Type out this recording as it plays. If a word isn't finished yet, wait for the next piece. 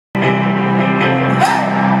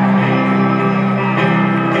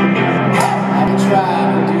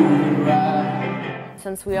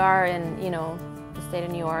since we are in, the state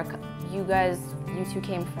of New York, you two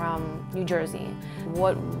came from New Jersey.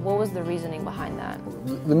 What was the reasoning behind that?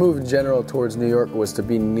 The move in general towards New York was to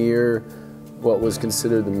be near what was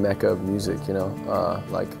considered the mecca of music,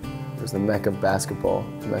 like there's the mecca of basketball,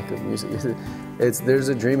 the mecca of music. There's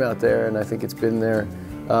a dream out there, and I think it's been there.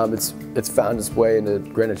 It's found its way into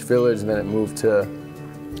Greenwich Village, and then it moved to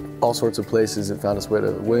all sorts of places. It found its way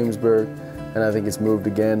to Williamsburg, and I think it's moved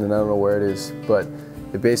again, and I don't know where it is, but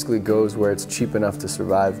it basically goes where it's cheap enough to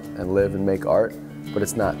survive and live and make art, but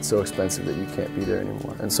it's not so expensive that you can't be there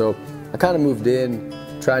anymore. And so I kind of moved in,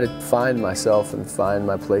 trying to find myself and find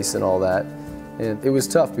my place and all that. And it was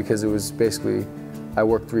tough because it was basically, I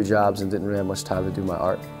worked 3 jobs and didn't really have much time to do my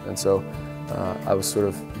art. And so I was sort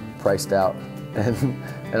of priced out.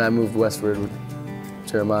 And I moved westward with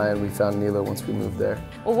Jeremiah, and we found Nila once we moved there.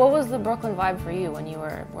 Well, what was the Brooklyn vibe for you when you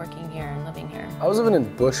were working here and living here? I was living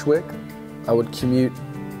in Bushwick. I would commute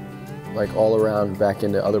like all around back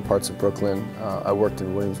into other parts of Brooklyn. I worked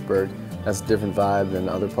in Williamsburg. That's a different vibe than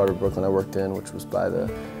the other part of Brooklyn I worked in, which was by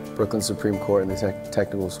the Brooklyn Supreme Court and the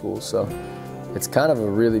technical schools. So it's kind of a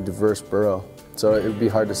really diverse borough. So it would be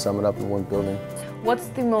hard to sum it up in one building. What's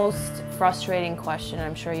the most frustrating question?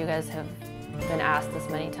 I'm sure you guys have been asked this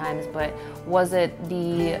many times, but was it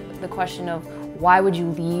the question of why would you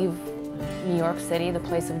leave New York City, the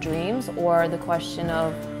place of dreams, or the question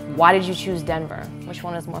of why did you choose Denver? Which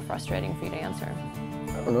one is more frustrating for you to answer?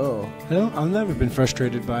 I don't know. I've never been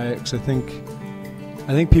frustrated by it, because I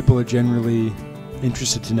think people are generally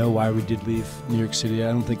interested to know why we did leave New York City.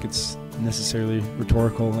 I don't think it's necessarily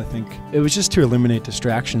rhetorical. I think it was just to eliminate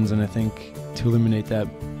distractions, and I think to eliminate the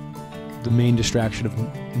main distraction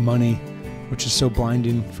of money, which is so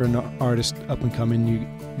blinding for an artist up and coming.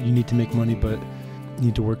 You need to make money, but you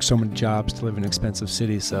need to work so many jobs to live in an expensive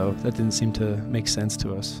city, so that didn't seem to make sense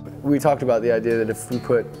to us. We talked about the idea that if we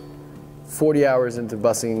put 40 hours into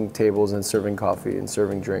bussing tables and serving coffee and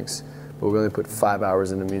serving drinks, but we only put 5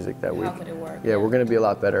 hours into music that week. How could it work? Yeah, we're going to be a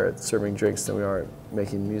lot better at serving drinks than we are at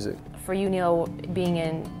making music. For you, Neil, being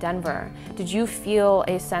in Denver, did you feel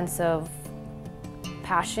a sense of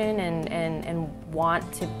passion and want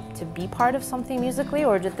to be part of something musically,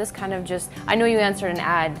 or did this kind of just, I know you answered an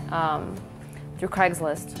ad through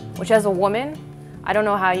Craigslist, which as a woman, I don't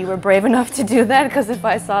know how you were brave enough to do that, because if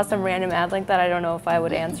I saw some random ad like that, I don't know if I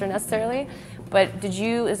would answer necessarily. But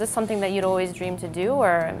is this something that you'd always dreamed to do,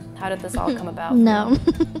 or how did this all come about? No.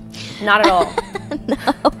 Not at all?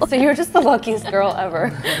 No. So you're just the luckiest girl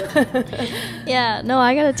ever. Yeah, no,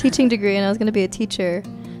 I got a teaching degree and I was going to be a teacher,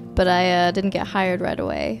 but I didn't get hired right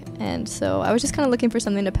away. And so I was just kind of looking for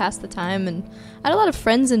something to pass the time, and I had a lot of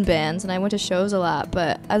friends in bands and I went to shows a lot,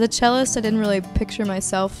 but as a cellist, I didn't really picture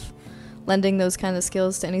myself lending those kind of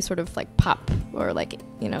skills to any sort of like pop or like,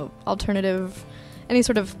 alternative, any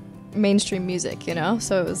sort of mainstream music,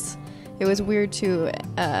 so it was weird to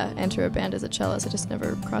enter a band as a cellist. It just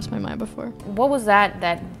never crossed my mind before. What was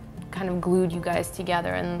that kind of glued you guys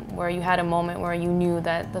together, and where you had a moment where you knew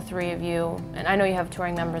that the 3 of you, and I know you have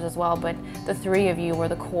touring members as well, but the 3 of you were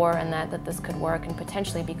the core, and that this could work and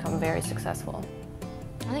potentially become very successful?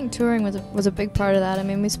 I think touring was a big part of that. I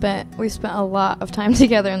mean, we spent a lot of time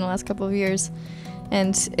together in the last couple of years.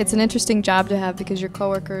 And it's an interesting job to have, because your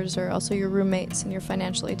coworkers are also your roommates and you're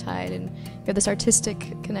financially tied, and you have this artistic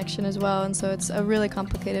connection as well, and so it's a really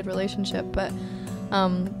complicated relationship. But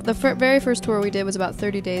the very first tour we did was about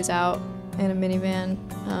 30 days out in a minivan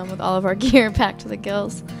with all of our gear packed to the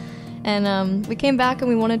gills. And we came back and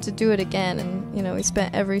we wanted to do it again, and we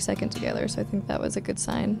spent every second together, so I think that was a good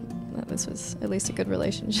sign that this was at least a good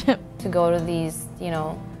relationship. To go to these,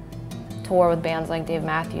 tour with bands like Dave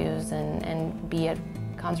Matthews and be at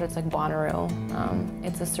concerts like Bonnaroo,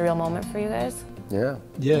 it's a surreal moment for you guys? Yeah.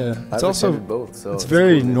 Yeah. It's also both, so it's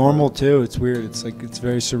very normal too. It's weird. It's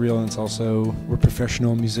very surreal, and it's also, we're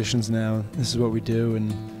professional musicians now. This is what we do,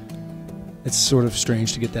 and it's sort of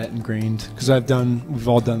strange to get that ingrained, because we've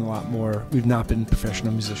all done a lot more. We've not been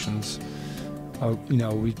professional musicians.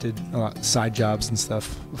 We did a lot of side jobs and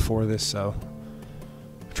stuff before this, so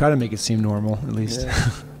try to make it seem normal, at least. Yeah.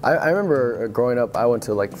 I remember growing up, I went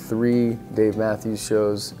to like 3 Dave Matthews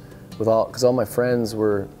shows because all my friends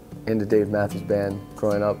were into Dave Matthews Band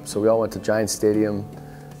growing up, so we all went to Giant Stadium,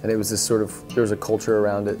 and it was this there was a culture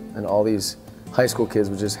around it, and all these high school kids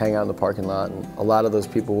would just hang out in the parking lot, and a lot of those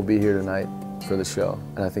people will be here tonight for the show,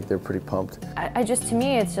 and I think they're pretty pumped. To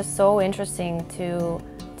me, it's just so interesting to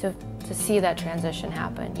see that transition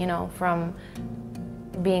happen, from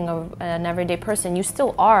being an everyday person. You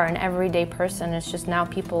still are an everyday person, it's just now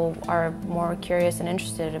people are more curious and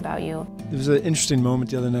interested about you. It was an interesting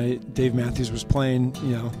moment the other night. Dave Matthews was playing,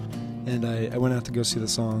 and I went out to go see the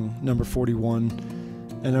song, number 41.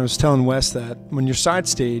 And I was telling Wes that when you're side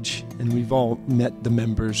stage, and we've all met the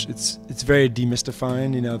members, it's very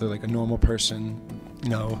demystifying. You know, they're like a normal person. You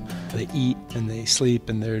know, they eat and they sleep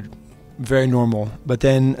and they're very normal. But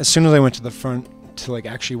then as soon as I went to the front to like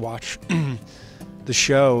actually watch the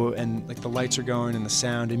show, and like the lights are going and the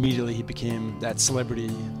sound, immediately he became that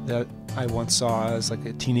celebrity that I once saw as like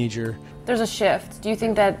a teenager. There's a shift. Do you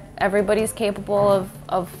think that everybody's capable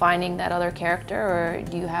of finding that other character, or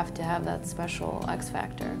do you have to have that special X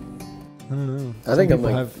factor? I don't know. I think I'm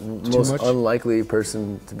people like have the too most much. unlikely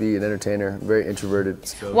person to be an entertainer, very introverted.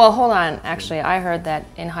 So. Well, hold on. Actually, I heard that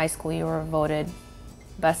in high school you were voted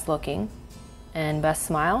best looking and best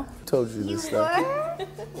smile. Who told you this stuff?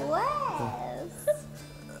 What?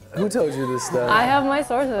 Who told you this stuff? I have my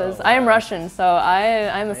sources. I am Russian, so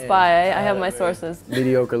I'm a spy. I have my sources.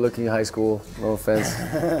 Mediocre looking high school, no offense.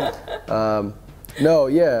 No,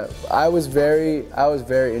 yeah, I was very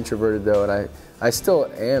introverted though, and I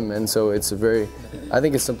still am, and so it's I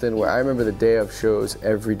think it's something where I remember the day of shows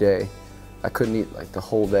every day. I couldn't eat like the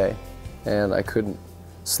whole day, and I couldn't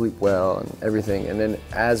sleep well and everything. And then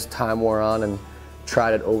as time wore on and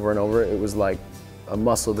tried it over and over, it was like a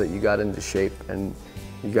muscle that you got into shape, and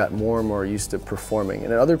you got more and more used to performing.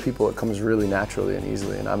 And in other people, it comes really naturally and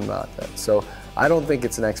easily, and I'm not that. So I don't think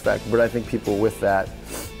it's an X factor, but I think people with that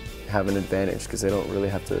have an advantage because they don't really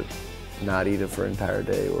have to not eat it for an entire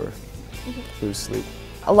day or lose sleep.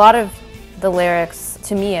 A lot of the lyrics,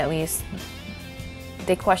 to me at least,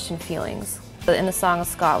 they question feelings. In the song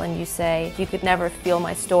Scotland, you say, "You could never feel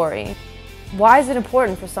my story." Why is it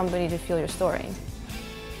important for somebody to feel your story?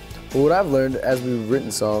 Well, what I've learned as we've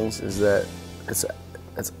written songs is that it's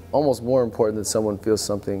almost more important that someone feels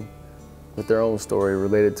something with their own story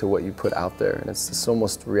related to what you put out there. And it's this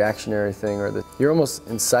almost reactionary thing, or that you're almost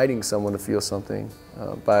inciting someone to feel something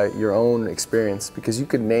by your own experience, because you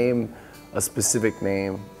could name a specific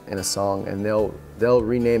name in a song and they'll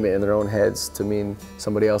rename it in their own heads to mean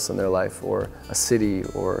somebody else in their life, or a city,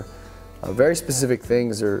 or very specific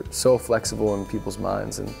things are so flexible in people's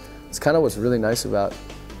minds. And it's kind of what's really nice about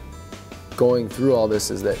going through all this,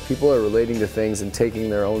 is that people are relating to things and taking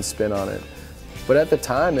their own spin on it. But at the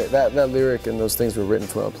time, that lyric and those things were written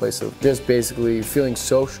from a place of just basically feeling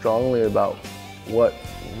so strongly about what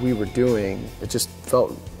we were doing. It just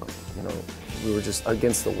felt, you know, we were just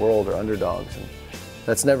against the world or underdogs. And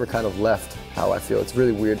that's never kind of left how I feel. It's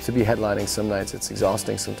really weird to be headlining some nights. It's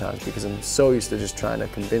exhausting sometimes because I'm so used to just trying to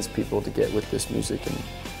convince people to get with this music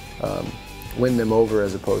and win them over,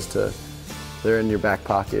 as opposed to they're in your back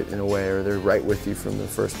pocket in a way, or they're right with you from the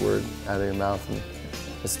first word out of your mouth. And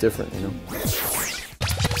it's different, you know.